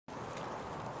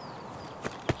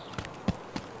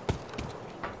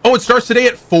Oh, it starts today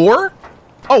at 4?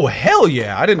 Oh, hell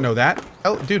yeah. I didn't know that.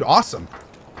 Hell, dude, awesome.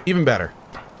 Even better.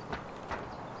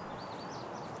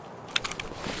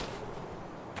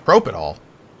 Prope it all.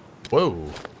 Whoa.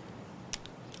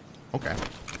 Okay.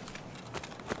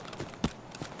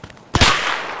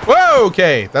 Whoa,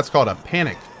 okay. That's called a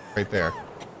panic right there.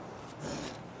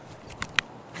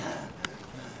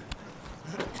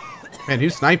 Man, who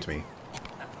sniped me?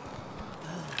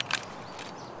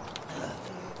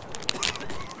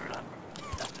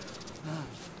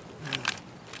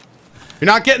 You're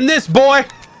not getting this, boy.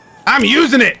 I'm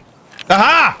using it.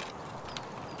 Aha!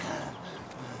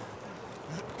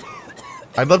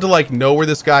 I'd love to, like, know where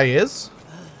this guy is.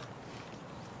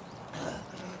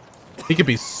 He could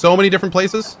be so many different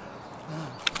places.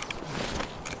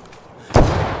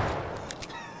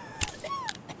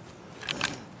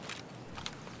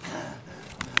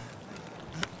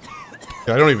 I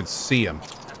don't even see him.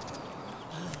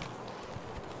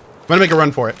 I'm gonna make a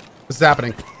run for it. This is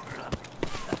happening.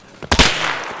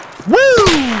 Woo!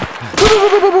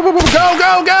 Go,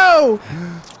 go, go!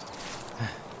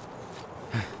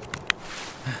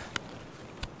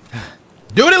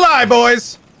 Doing it live,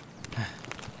 boys!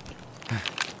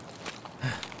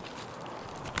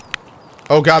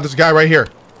 Oh god, there's a guy right here.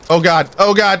 Oh god,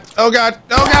 oh god, oh god,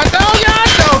 oh god, oh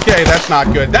god! Okay, that's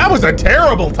not good. That was a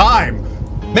terrible time.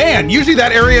 Man, usually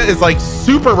that area is like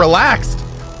super relaxed.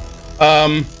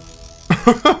 That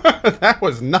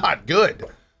was not good.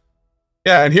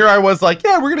 Yeah, and here I was like,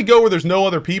 yeah, we're gonna go where there's no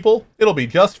other people. It'll be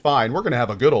just fine. We're gonna have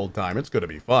a good old time. It's gonna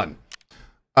be fun.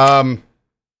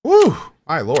 Woo,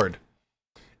 my lord.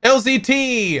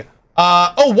 LZT.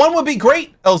 Oh, one would be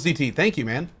great. LZT, thank you,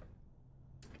 man.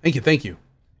 Thank you, thank you.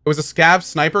 It was a scav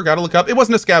sniper. Got to look up. It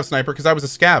wasn't a scav sniper because I was a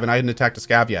scav and I hadn't attacked a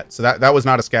scav yet. So that was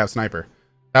not a scav sniper.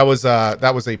 That was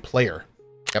a player.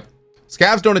 Yep.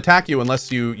 Scavs don't attack you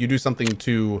unless you do something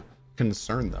to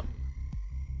concern them.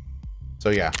 So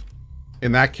yeah,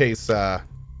 in that case, that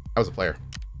was a player.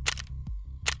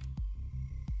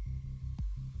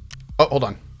 Oh, hold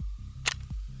on.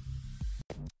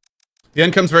 The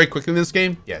end comes very quickly in this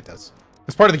game. Yeah, it does.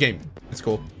 It's part of the game. It's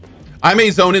cool. I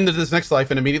may zone into this next life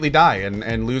and immediately die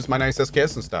and lose my nice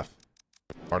SKS and stuff.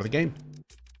 Part of the game.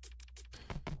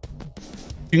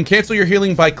 You can cancel your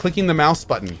healing by clicking the mouse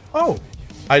button. Oh,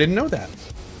 I didn't know that.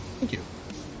 Thank you.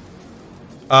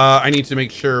 I need to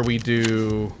make sure we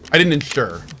do... I didn't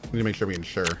insure. I need to make sure we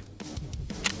insure.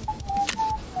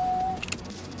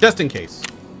 Just in case.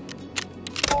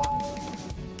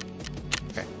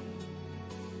 Okay.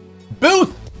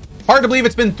 Booth! Hard to believe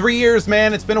it's been 3 years,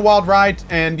 man. It's been a wild ride,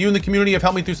 and you and the community have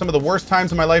helped me through some of the worst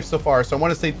times in my life so far. So I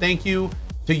want to say thank you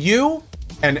to you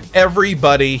and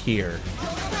everybody here.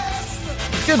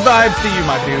 Good vibes to you,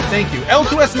 my dude. Thank you.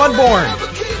 L2S Mudborn.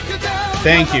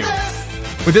 Thank you.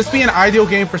 Would this be an ideal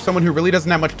game for someone who really doesn't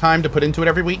have much time to put into it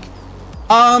every week?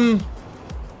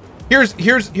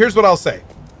 Here's what I'll say.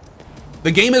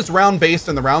 The game is round based,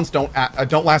 and the rounds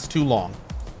don't last too long.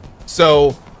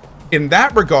 So in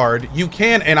that regard, you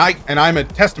can, and I'm a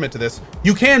testament to this,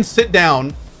 you can sit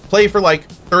down, play for like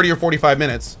 30 or 45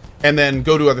 minutes, and then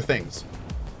go do other things.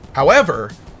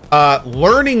 However,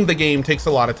 learning the game takes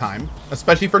a lot of time,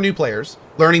 especially for new players.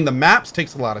 Learning the maps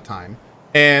takes a lot of time.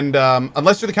 And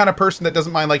unless you're the kind of person that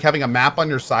doesn't mind like having a map on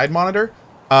your side monitor,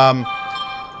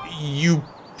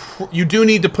 you do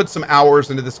need to put some hours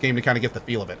into this game to kind of get the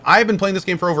feel of it. I've been playing this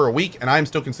game for over a week, and I'm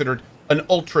still considered an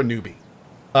ultra newbie.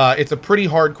 It's a pretty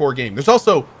hardcore game. There's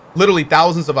also literally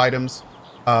thousands of items,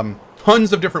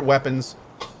 tons of different weapons,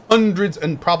 hundreds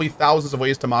and probably thousands of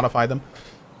ways to modify them.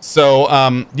 So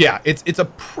yeah, it's a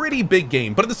pretty big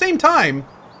game, but at the same time,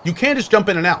 you can just jump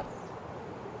in and out.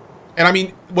 And I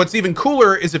mean, what's even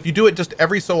cooler is if you do it just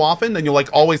every so often, then you'll like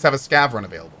always have a scav run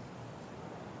available.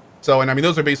 So, and I mean,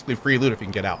 those are basically free loot if you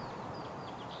can get out.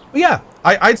 But yeah,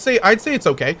 I'd say it's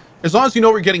okay. As long as you know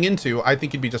what you're getting into, I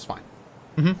think you'd be just fine.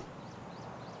 Mm-hmm.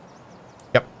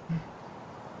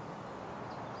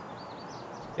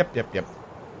 Yep. Yep.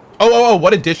 Oh,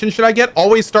 what edition should I get?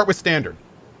 Always start with standard.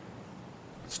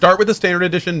 Start with the standard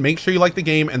edition, make sure you like the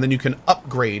game, and then you can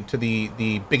upgrade to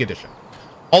the big edition.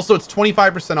 Also, it's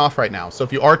 25% off right now, so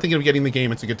if you are thinking of getting the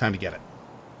game, it's a good time to get it.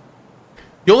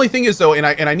 The only thing is, though, and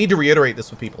I need to reiterate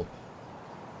this with people,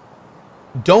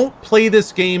 don't play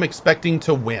this game expecting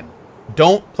to win.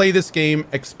 Don't play this game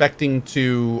expecting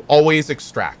to always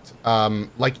extract.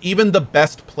 Like, even the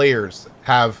best players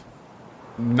have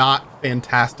not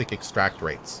fantastic extract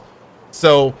rates.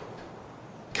 So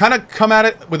kind of come at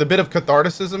it with a bit of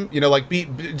catharticism, you know, like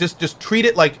just treat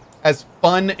it like as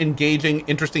fun, engaging,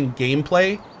 interesting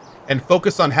gameplay, and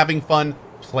focus on having fun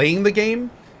playing the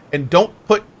game, and don't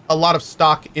put a lot of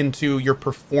stock into your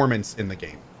performance in the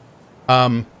game.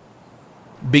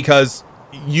 Because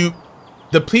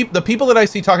the people that I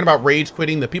see talking about rage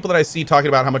quitting, the people that I see talking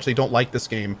about how much they don't like this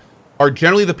game, are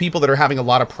generally the people that are having a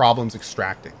lot of problems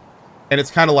extracting. And it's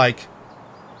kind of like,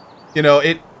 you know,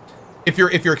 if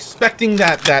you're expecting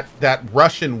that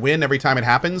rush and win every time it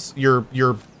happens, you're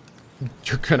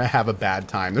gonna have a bad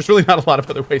time. There's really not a lot of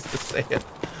other ways to say it.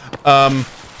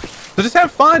 So just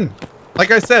have fun.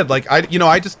 Like I said, like I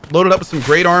just loaded up with some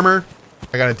great armor.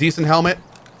 I got a decent helmet.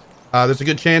 There's a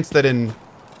good chance that in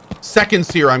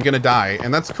seconds here I'm gonna die,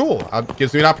 and that's cool. It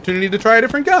gives me an opportunity to try a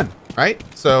different gun, right?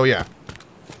 So yeah,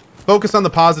 focus on the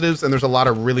positives, and there's a lot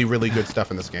of really, really good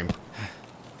stuff in this game.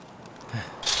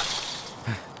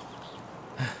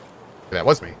 That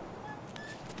was me.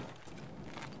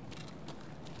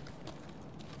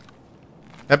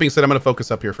 That being said, I'm gonna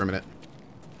focus up here for a minute.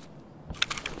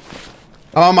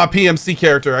 Oh, my PMC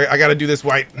character. I gotta do this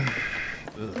white.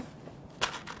 Ugh.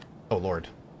 Oh, Lord.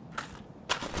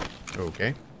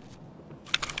 Okay.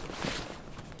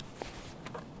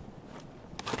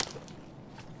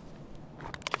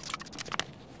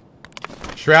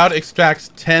 Shroud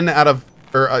extracts 10 out of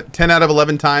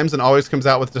 11 times and always comes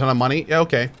out with a ton of money. Yeah,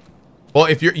 okay. Well,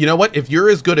 if you know what? If you're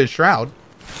as good as Shroud,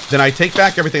 then I take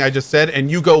back everything I just said and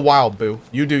you go wild, boo.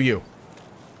 You do you.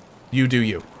 You do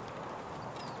you.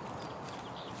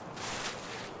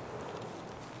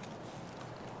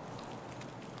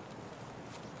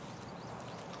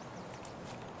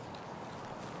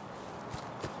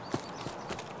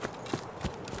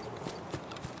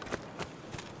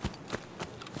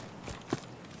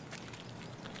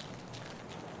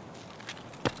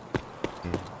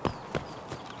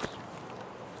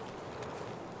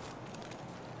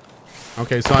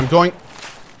 Okay, so I'm going...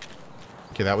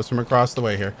 Okay, that was from across the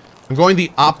way here. I'm going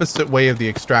the opposite way of the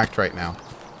extract right now.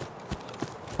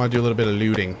 I want to do a little bit of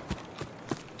looting.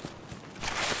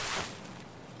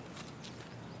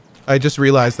 I just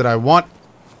realized that I want...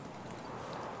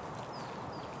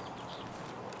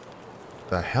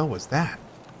 The hell was that?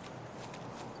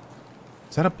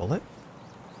 Is that a bullet?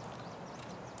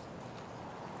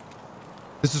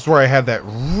 This is where I had that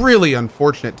really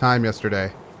unfortunate time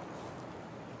yesterday.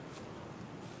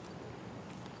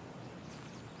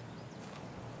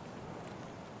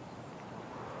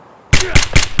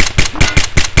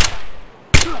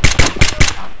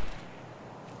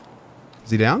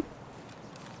 Is he down?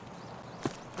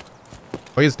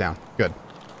 Oh, he's down. Good.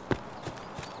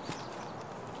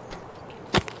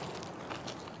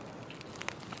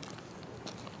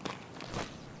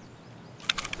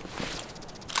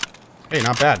 Hey,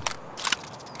 not bad.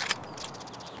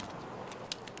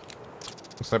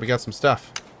 Looks like we got some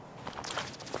stuff.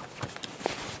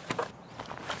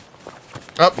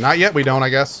 Oh, not yet. We don't, I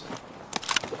guess.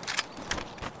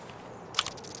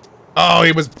 Oh,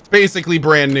 he was basically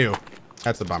brand new.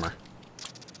 That's a bummer.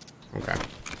 Okay.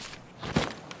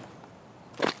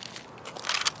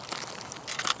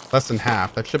 Less than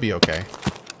half. That should be okay.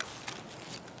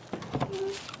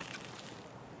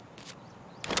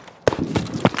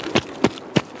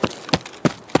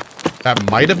 That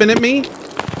might have been at me.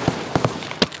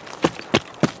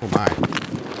 Oh my.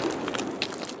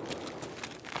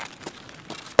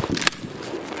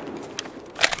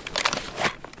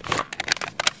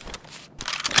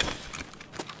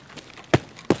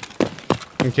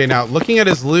 Okay, now looking at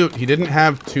his loot, he didn't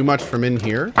have too much from in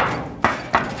here.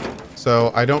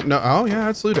 So I don't know. Oh, yeah,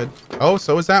 it's looted. Oh,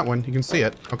 so is that one. You can see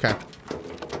it. Okay.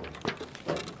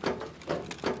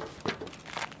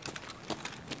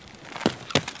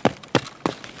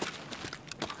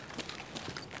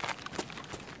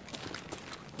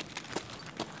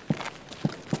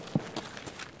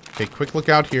 Okay, quick look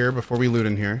out here before we loot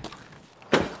in here.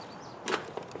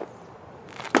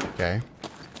 Okay.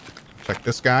 Check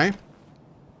this guy.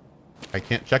 I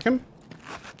can't check him?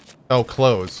 Oh,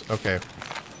 close. Okay.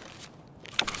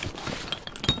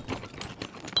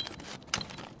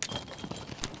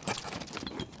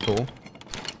 Cool.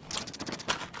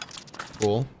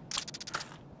 Cool.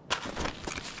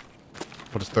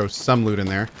 We'll just throw some loot in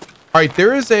there. All right,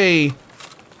 there is a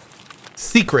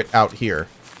secret out here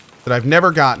that I've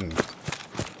never gotten.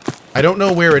 I don't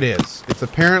know where it is. It's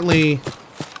apparently...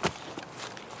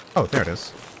 Oh, there it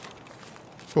is.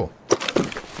 Cool.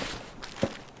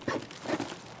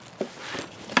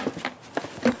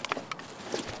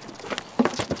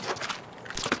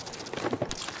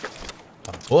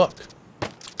 A book.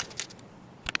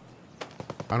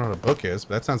 I don't know what a book is,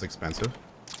 but that sounds expensive.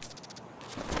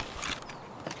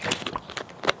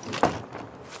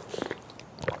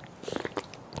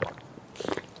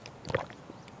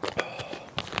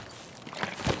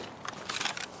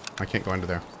 I can't go into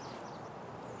there.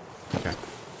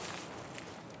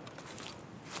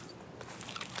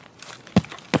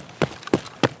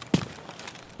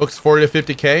 Books 40 to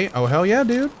 50K. Oh, hell yeah,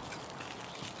 dude.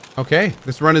 Okay,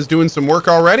 this run is doing some work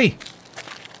already.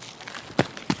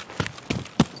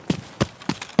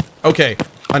 Okay,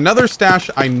 another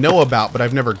stash I know about, but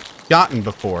I've never gotten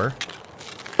before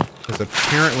is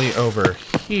apparently over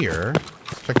here.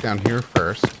 Let's check down here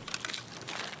first.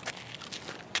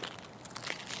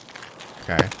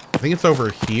 Okay, I think it's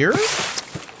over here.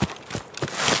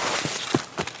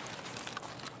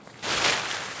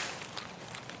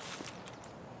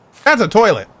 That's a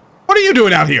toilet. What are you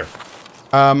doing out here?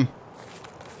 I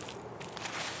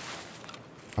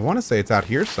want to say it's out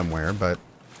here somewhere, but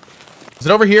is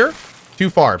it over here? Too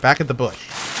far. Back at the bush.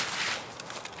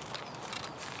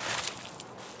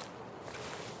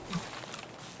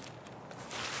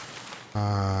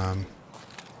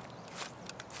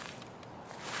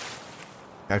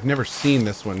 I've never seen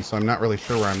this one, so I'm not really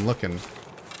sure where I'm looking.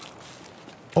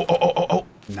 Oh.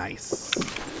 Nice.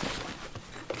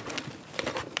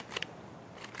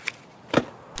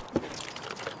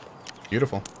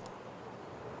 Beautiful.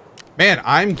 Man,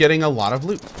 I'm getting a lot of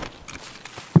loot.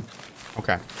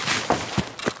 Okay.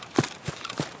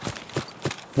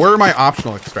 Where are my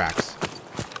optional extracts?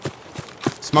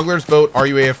 Smuggler's Boat,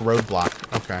 RUAF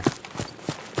Roadblock. Okay.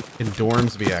 In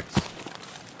Dorms VX.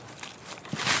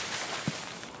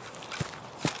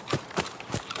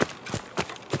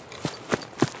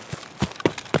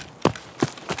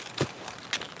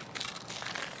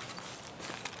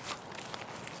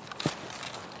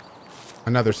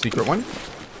 Another secret one.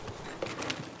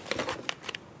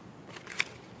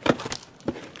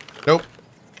 Nope.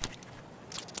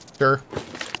 Sure.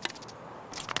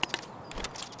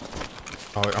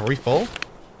 Oh, are we full?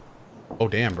 Oh,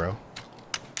 damn, bro.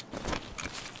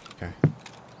 Okay.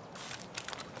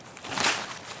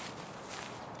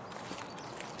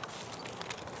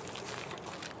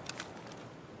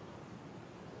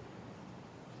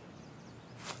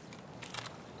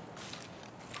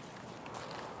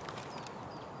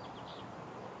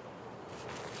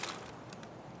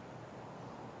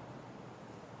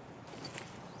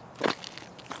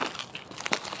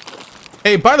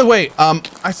 Hey, by the way,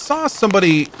 I saw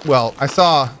somebody, well, I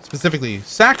saw specifically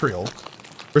Sacriel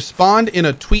respond in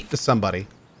a tweet to somebody.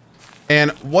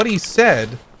 And what he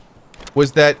said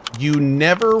was that you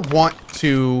never want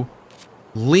to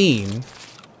lean.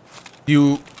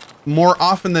 You more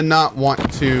often than not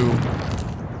want to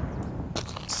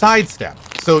sidestep.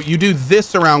 So you do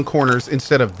this around corners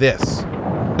instead of this.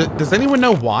 Does anyone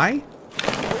know why?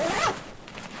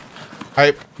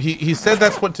 He said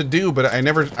that's what to do, but I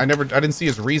didn't see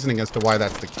his reasoning as to why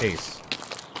that's the case.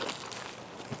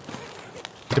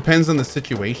 Depends on the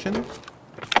situation.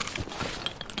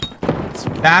 It's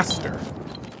faster.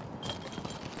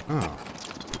 Oh.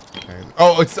 Okay.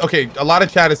 Oh, it's okay. A lot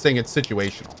of chat is saying it's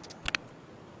situational.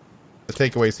 The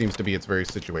takeaway seems to be it's very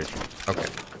situational. Okay.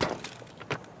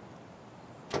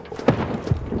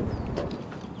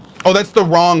 Oh, that's the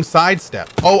wrong sidestep.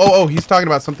 Oh, he's talking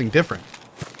about something different.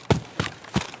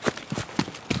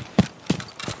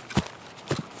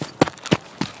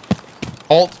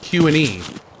 Alt Q and E.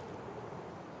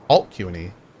 Alt Q and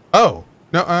E. Oh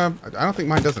no, I don't think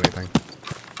mine does anything.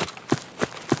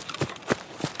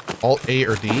 Alt A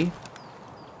or D.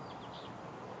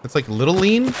 It's like little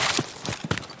lean.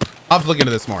 I'll have to look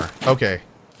into this more. Okay.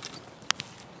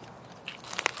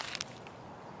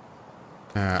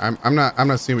 I'm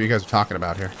gonna see what you guys are talking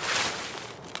about here.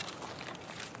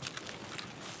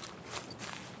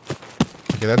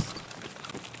 Okay, that's.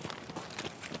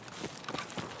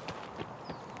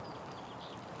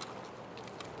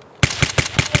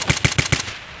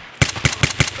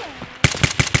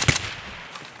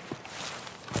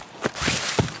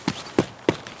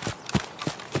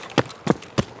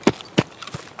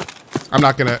 I'm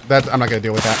not gonna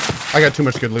deal with that. I got too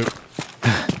much good loot.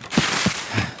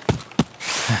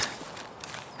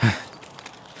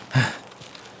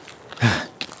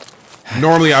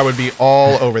 Normally I would be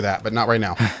all over that, but not right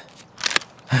now.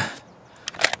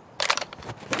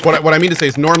 What I mean to say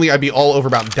is normally I'd be all over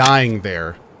about dying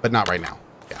there, but not right now.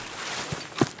 Yeah.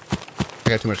 I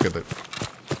got too much good loot.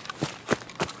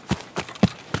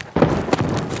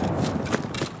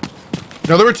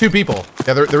 No, there were two people.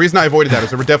 Yeah, the reason I avoided that is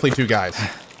there were definitely two guys.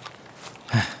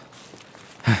 I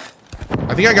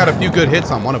think I got a few good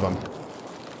hits on one of them.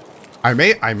 I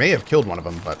may have killed one of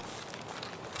them, but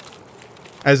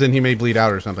as in he may bleed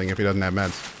out or something if he doesn't have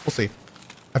meds. We'll see.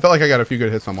 I felt like I got a few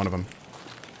good hits on one of them.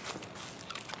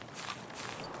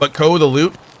 But Cohh, the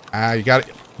loot, you got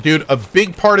it, dude. A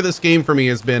big part of this game for me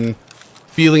has been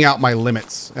feeling out my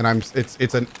limits, and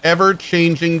it's an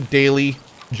ever-changing daily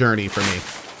journey for me.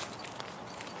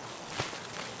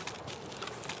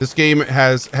 This game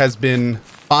has been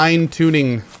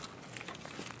fine-tuning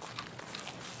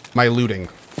my looting.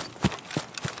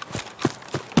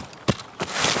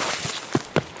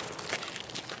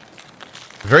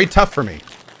 Very tough for me.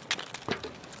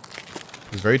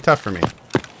 It's very tough for me.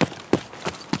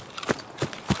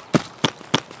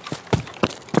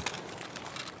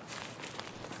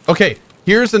 Okay,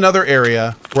 here's another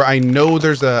area where I know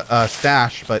there's a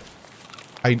stash, but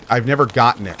I've never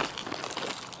gotten it.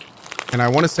 And I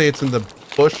want to say it's in the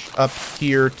bush up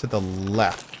here to the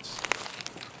left.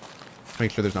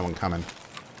 Make sure there's no one coming.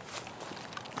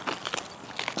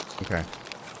 Okay.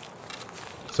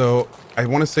 So I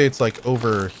want to say it's like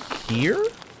over here.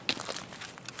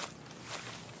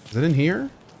 Is it in here?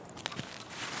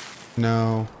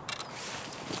 No.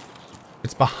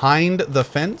 It's behind the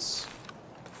fence.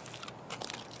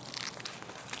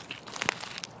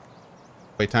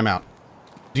 Wait, time out.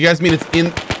 Do you guys mean it's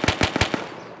in...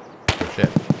 Oh, shit.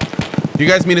 Do you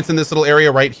guys mean it's in this little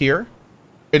area right here?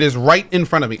 It is right in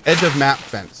front of me. Edge of map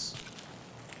fence.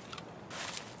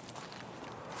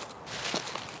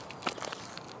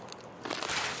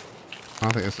 I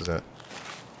don't think this is it.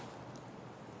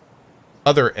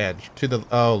 Other edge to the...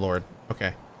 Oh, Lord.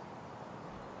 Okay.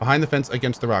 Behind the fence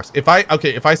against the rocks. If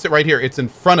I sit right here, it's in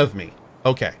front of me.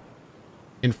 Okay.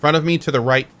 In front of me to the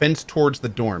right, fence towards the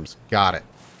dorms. Got it.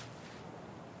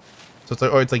 So it's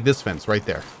like, oh, it's like this fence right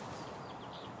there.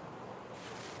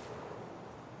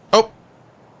 Oh.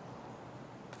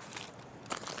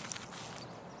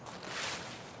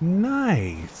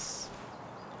 Nice.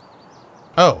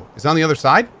 Oh, is it on the other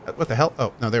side? What the hell?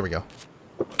 Oh, no, there we go.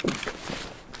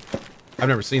 I've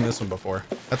never seen this one before.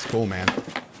 That's cool, man.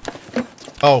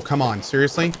 Oh, come on.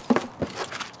 Seriously?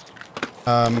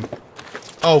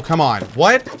 Oh, come on.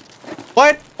 What?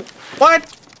 What?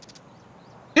 What?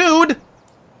 Dude!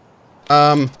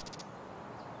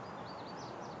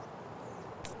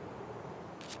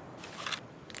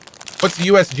 What's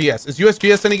USGS? Is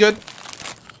USGS any good?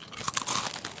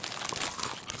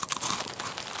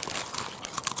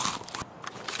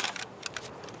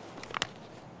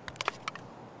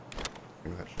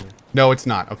 No, it's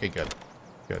not. Okay, good.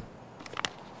 Good.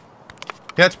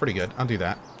 Yeah, that's pretty good. I'll do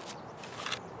that.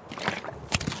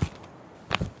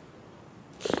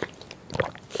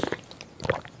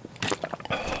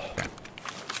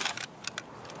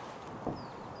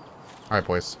 All right,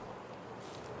 boys.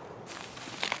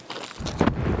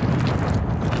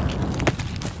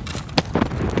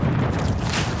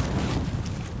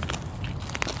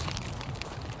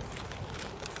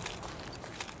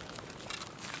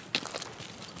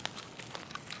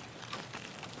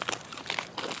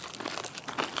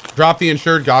 Drop the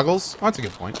insured goggles. Oh, that's a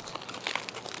good point.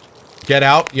 Get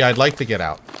out? Yeah, I'd like to get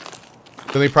out.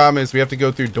 The only problem is we have to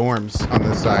go through dorms on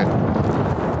this side.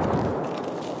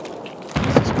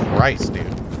 Jesus Christ, dude.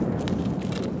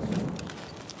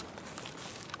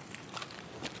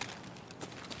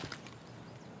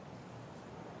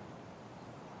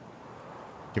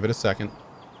 Give it a second.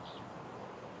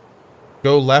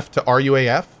 Go left to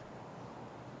RUAF.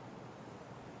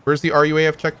 Where's the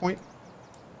RUAF checkpoint?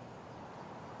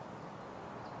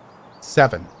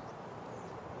 7.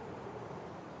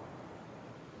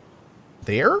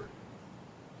 There?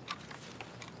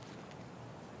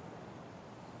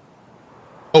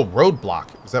 Oh,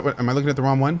 roadblock. Is that what? Am I looking at the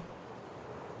wrong one?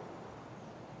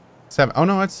 7. Oh,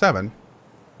 no, it's 7.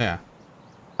 Yeah.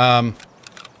 Oh,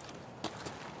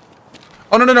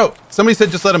 no, no, no. Somebody said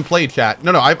just let him play, chat.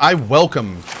 No, no, I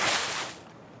welcome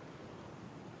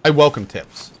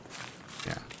tips.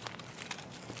 Yeah.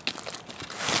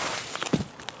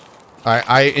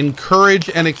 I encourage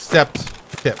and accept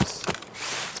tips.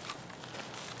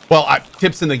 Well,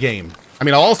 tips in the game. I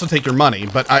mean, I'll also take your money,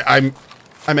 but I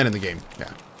meant in the game.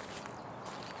 Yeah.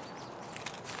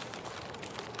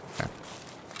 Okay.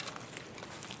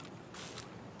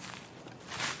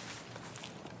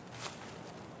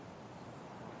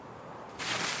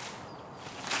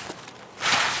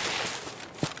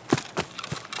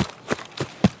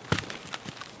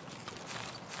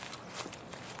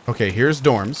 Okay, here's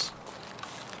dorms.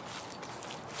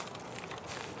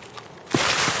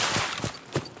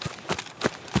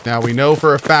 Now, we know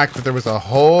for a fact that there was a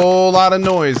whole lot of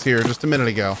noise here just a minute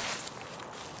ago.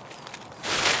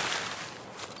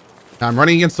 Now, I'm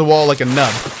running against the wall like a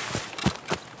nub.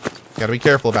 Gotta be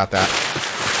careful about that.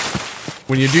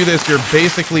 When you do this, you're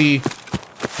basically...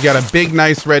 You got a big,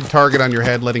 nice red target on your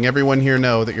head, letting everyone here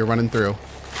know that you're running through.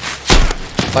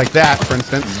 Like that, for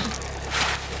instance.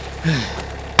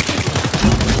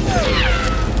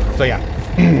 So, yeah.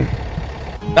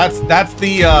 That's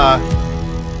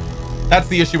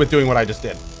the issue with doing what I just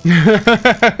did.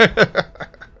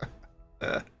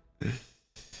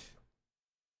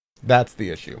 That's the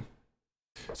issue.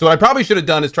 So what I probably should have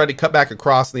done is tried to cut back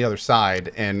across on the other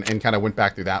side and kind of went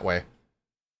back through that way.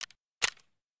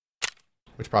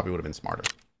 Which probably would have been smarter.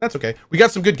 That's okay. We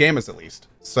got some good gammas at least.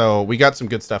 So we got some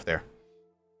good stuff there.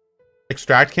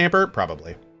 Extract camper?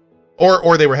 Probably.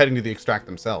 Or they were heading to the extract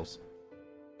themselves.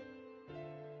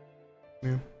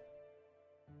 Yeah.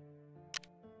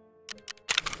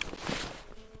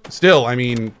 Still, I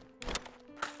mean,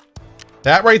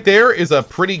 that right there is a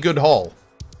pretty good haul.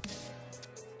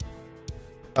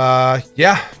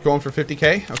 Yeah, going for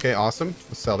 50K. Okay, awesome.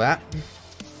 Let's sell that.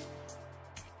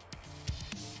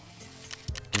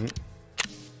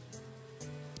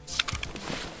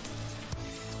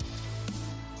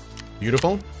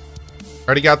 Beautiful.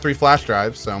 Already got 3 flash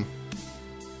drives, so.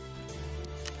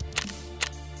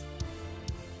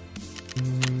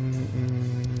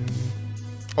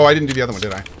 Oh, I didn't do the other one,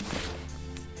 did I?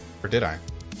 Or did I?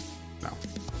 No.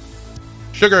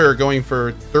 Sugar going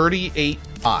for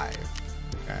 38.5.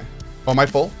 Okay. Oh, am I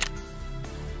full?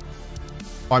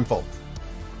 Oh, I'm full.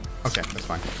 Okay, that's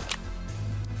fine.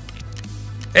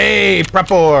 Hey,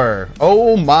 Prepor!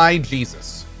 Oh my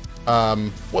Jesus.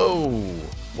 Whoa.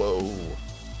 Whoa.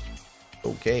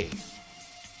 Okay.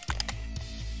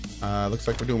 Looks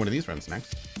like we're doing one of these runs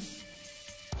next.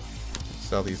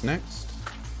 Sell these next.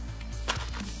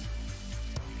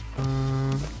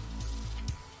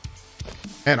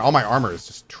 Man, all my armor is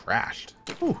just trashed.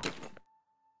 Ooh.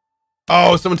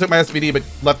 Oh, someone took my SVD but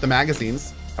left the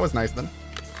magazines. That was nice then.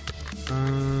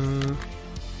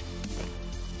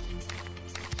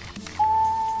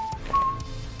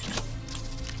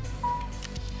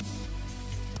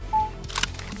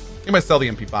 I might sell the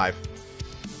MP5.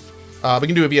 We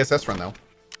can do a VSS run though.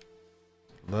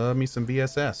 Love me some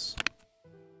VSS.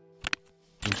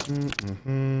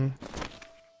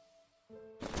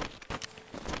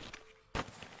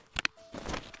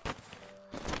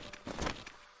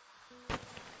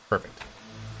 Perfect.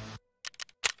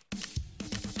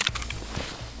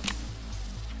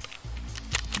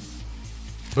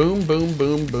 Boom, boom,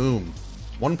 boom, boom.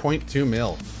 1.2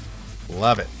 mil.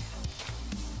 Love it.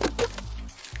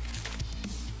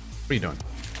 What are you doing?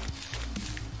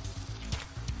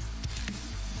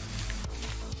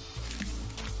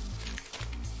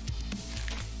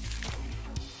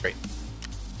 Great.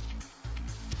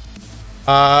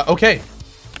 Okay.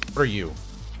 What are you?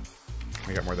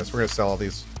 We got more of this. We're gonna sell all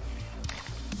these.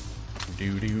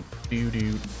 Doo-doo,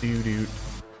 doo-doo, doo-doo.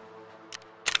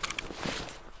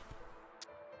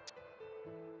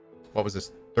 What was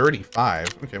this? 35.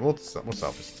 Okay, we'll sell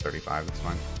this 35. That's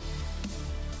fine.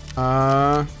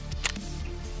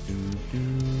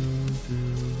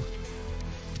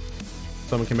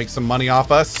 Someone can make some money off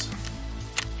us.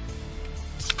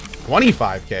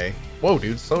 25K. Whoa,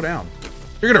 dude, slow down.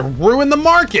 You're gonna ruin the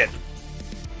market. All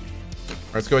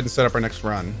right, let's go ahead and set up our next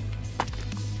run.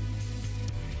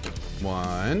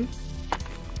 1,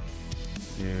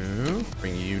 2,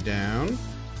 bring you down.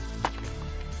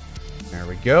 There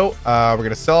we go. We're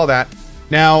gonna sell that.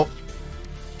 Now,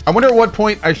 I wonder at what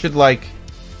point I should like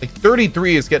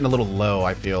 33 is getting a little low,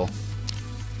 I feel.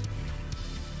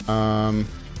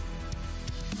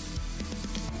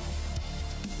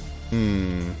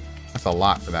 That's a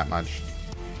lot for that much.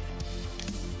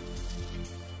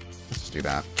 Let's just do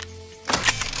that.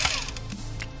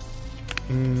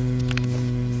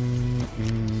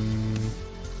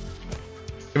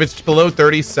 If it's below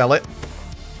 30, sell it.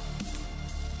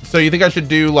 So you think I should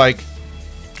do like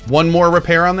one more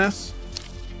repair on this?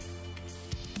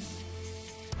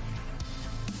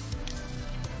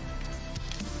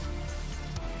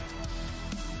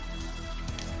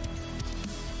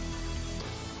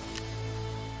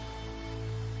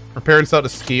 Repair and sell to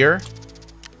skier.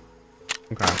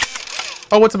 Okay.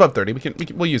 Oh, what's above 30?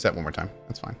 We'll use that one more time.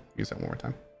 That's fine. Use that one more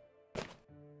time.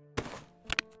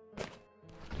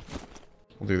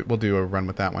 We'll do a run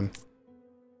with that one.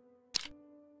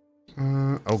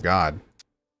 Oh god.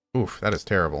 Oof, that is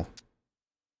terrible.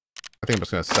 I think I'm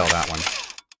just gonna sell that one.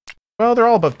 Well, they're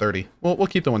all above 30. We'll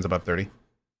keep the ones above 30.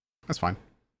 That's fine.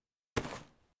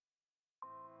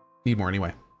 Need more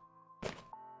anyway.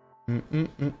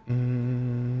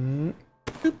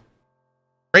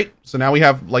 Great. So now we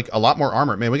have like a lot more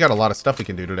armor. Man, we got a lot of stuff we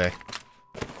can do today.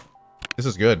 This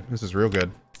is good. This is real good.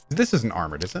 This isn't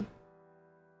armored, is it?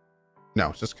 No,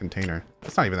 it's just a container.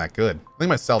 It's not even that good. I think I'm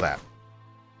gonna sell that.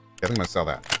 Yeah, I think I'm gonna sell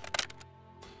that.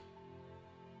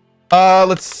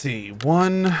 Let's see.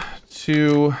 1,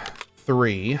 2,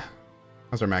 3.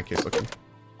 How's our mag case looking?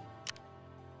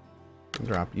 I'll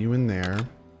drop you in there. I'm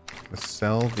gonna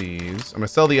sell these. I'm gonna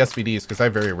sell the SVDs because I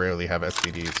very rarely have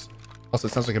SVDs. Also,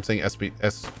 it sounds like I'm saying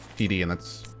SPD, and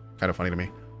that's kind of funny to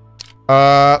me.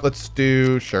 Let's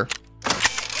do, sure.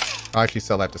 I'll actually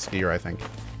sell that to Skier, I think.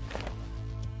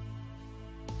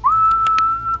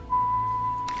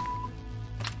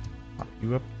 Pop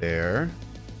you up there.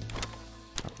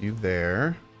 Pop you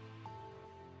there.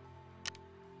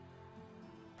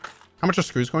 How much are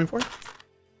screws going for?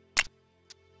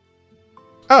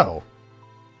 Oh.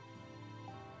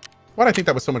 Why'd I think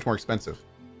that was so much more expensive?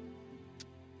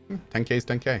 10K is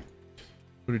 10K.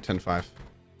 We'll do 10.5.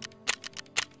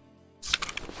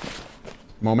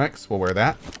 Momex, we'll wear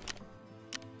that.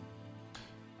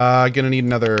 Gonna need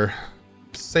another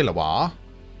Selawa.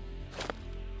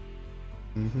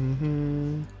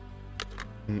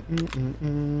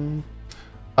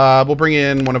 We'll bring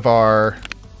in one of our...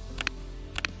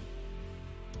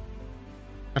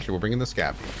 Actually, we'll bring in the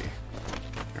Scab BB.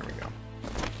 There we go.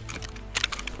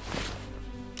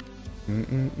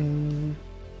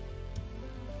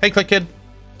 Hey, Click Kid.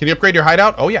 Can you upgrade your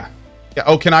hideout? Oh, yeah. Yeah.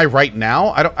 Oh, can I right now?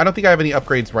 I don't think I have any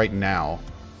upgrades right now.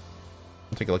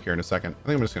 I'll take a look here in a second. I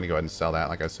think I'm just going to go ahead and sell that,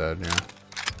 like I said. Yeah.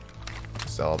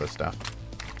 Sell all this stuff.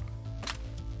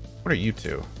 What are you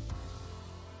two?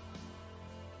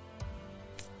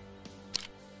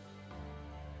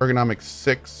 Ergonomics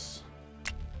 6.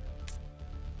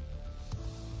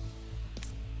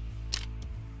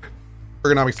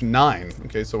 Ergonomics 9.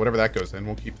 Okay, so whatever that goes in,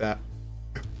 we'll keep that.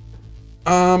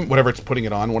 Whatever it's putting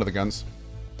it on, one of the guns.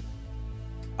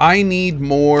 I need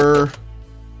more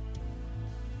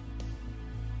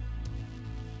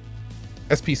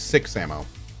SP6 ammo.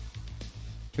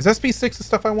 Is SP6 the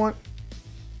stuff I want?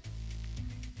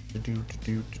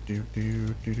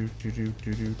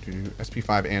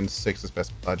 SP5 and 6 is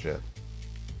best budget.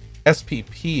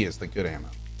 SPP is the good ammo.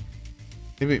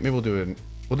 Maybe we'll do it.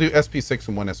 We'll do SP6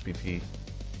 and 1 SPP.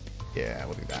 Yeah,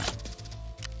 we'll do that.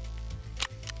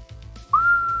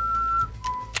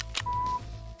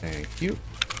 Thank you.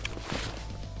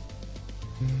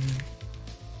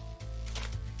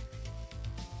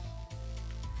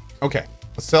 Okay,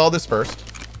 let's sell this first.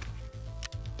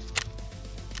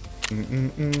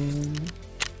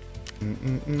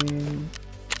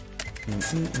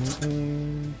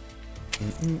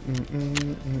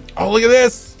 Oh, look at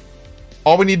this!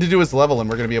 All we need to do is level and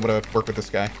we're going to be able to work with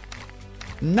this guy.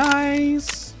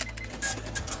 Nice!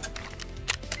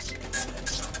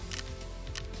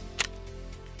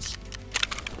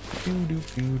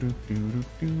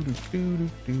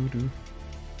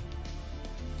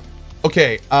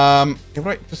 Okay, what do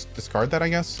I just discard that, I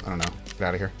guess? I don't know. Get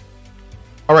out of here.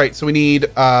 All right, so we need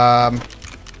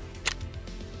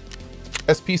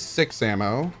SP6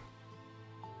 ammo.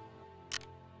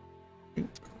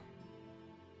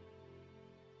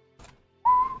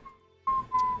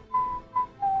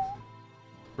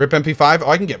 Rip MP5? Oh,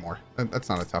 I can get more. That's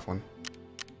not a tough one.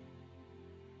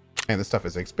 Man, this stuff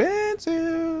is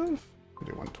expensive. I'll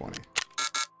do 120.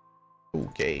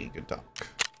 Okay, good talk.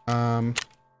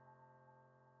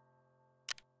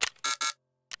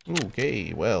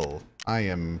 Okay, well, I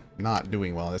am not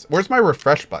doing well on this. Where's my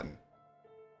refresh button?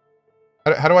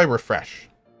 How do I refresh?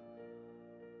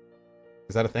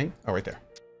 Is that a thing? Oh, right there.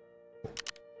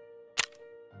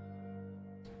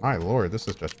 My lord, this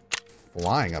is just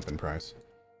flying up in price.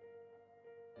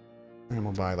 And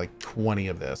we'll buy like 20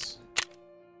 of this.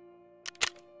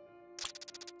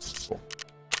 Cool.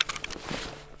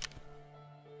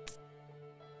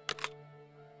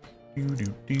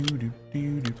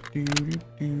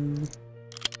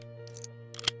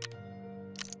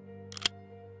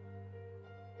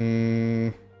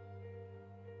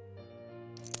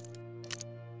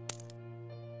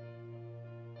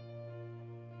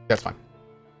 That's fine.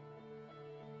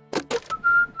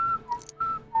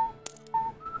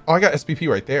 Oh, I got SPP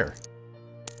right there.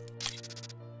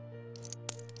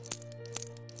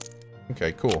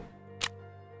 Okay, cool.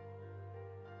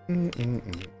 Okay.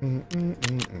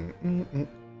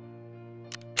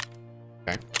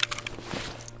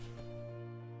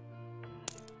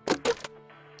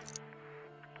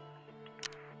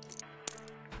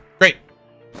 Great.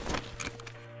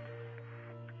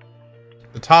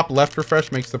 The top left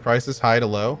refresh makes the prices high to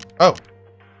low. Oh.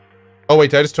 Oh,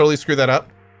 wait, did I just totally screw that up?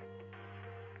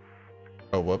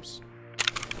 Oh, whoops.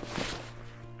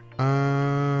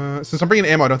 Since I'm bringing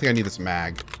ammo, I don't think I need this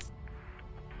mag.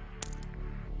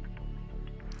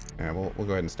 Yeah, we'll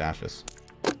go ahead and stash this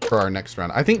for our next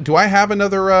round. I think, do I have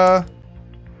another, I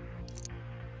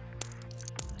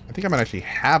think I might actually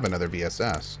have another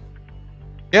VSS.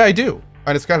 Yeah, I do.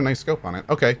 And it's got a nice scope on it.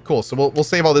 Okay, cool. So we'll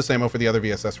save all this ammo for the other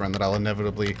VSS run that I'll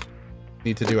inevitably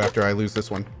need to do after I lose this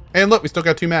one. And look, we still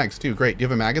got 2 mags too. Great. Do you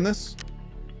have a mag in this?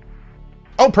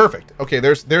 Oh, perfect. Okay,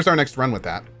 there's our next run with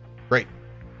that. Great.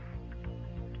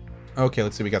 Okay,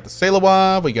 let's see. We got the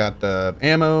Salawa. We got the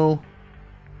ammo.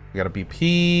 We got a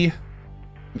BP.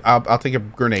 I'll take a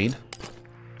grenade.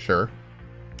 Sure.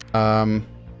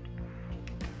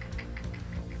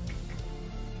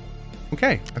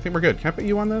 Okay, I think we're good. Can I put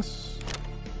you on this?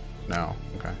 No.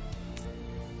 Okay.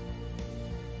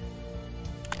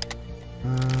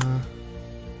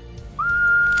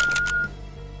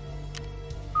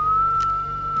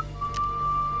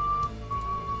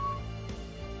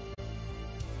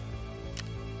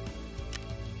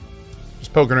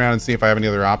 Just poking around and see if I have any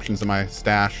other options in my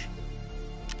stash.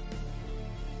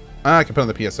 I can put on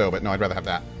the PSO, but no, I'd rather have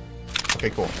that. Okay,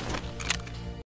 cool.